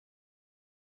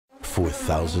For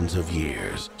thousands of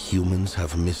years, humans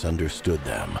have misunderstood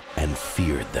them and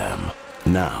feared them.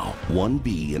 Now, one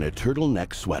bee in a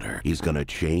turtleneck sweater is gonna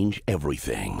change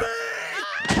everything.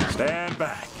 Stand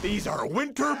back. These are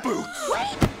winter boots.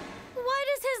 Wait! Why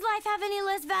does his life have any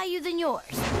less value than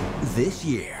yours? This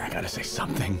year. I gotta say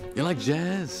something. You like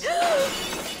jazz?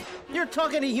 You're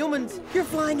talking to humans. You're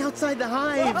flying outside the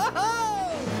hive.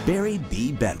 Barry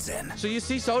B. Benson So you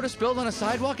see soda spilled on a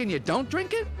sidewalk and you don't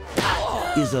drink it?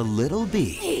 is a little bee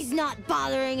He's not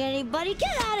bothering anybody.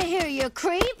 Get out of here, you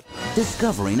creep!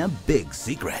 discovering a big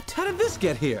secret. How did this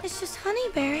get here? It's just honey,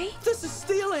 Barry. This is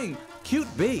stealing. Cute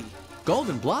bee.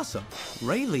 Golden Blossom.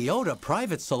 Ray Liotta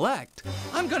Private Select.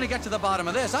 I'm gonna get to the bottom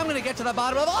of this. I'm gonna get to the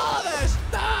bottom of all of this.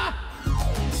 Ah!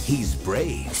 He's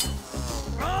brave.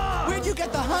 Where'd you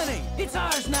get the honey? It's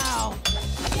ours now.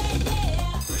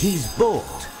 He's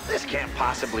bold. This can't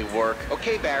possibly work.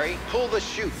 Okay, Barry, pull the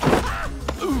chute.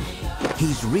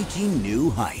 He's reaching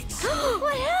new heights.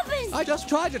 What happened? I just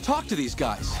tried to talk to these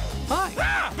guys.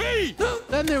 Hi. Bee!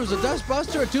 Then there was a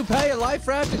dustbuster, a toupee, a life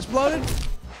raft exploded.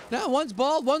 Now one's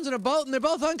bald, one's in a boat, and they're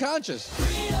both unconscious.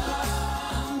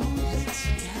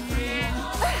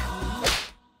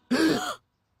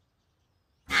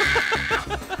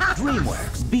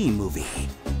 DreamWorks B-Movie.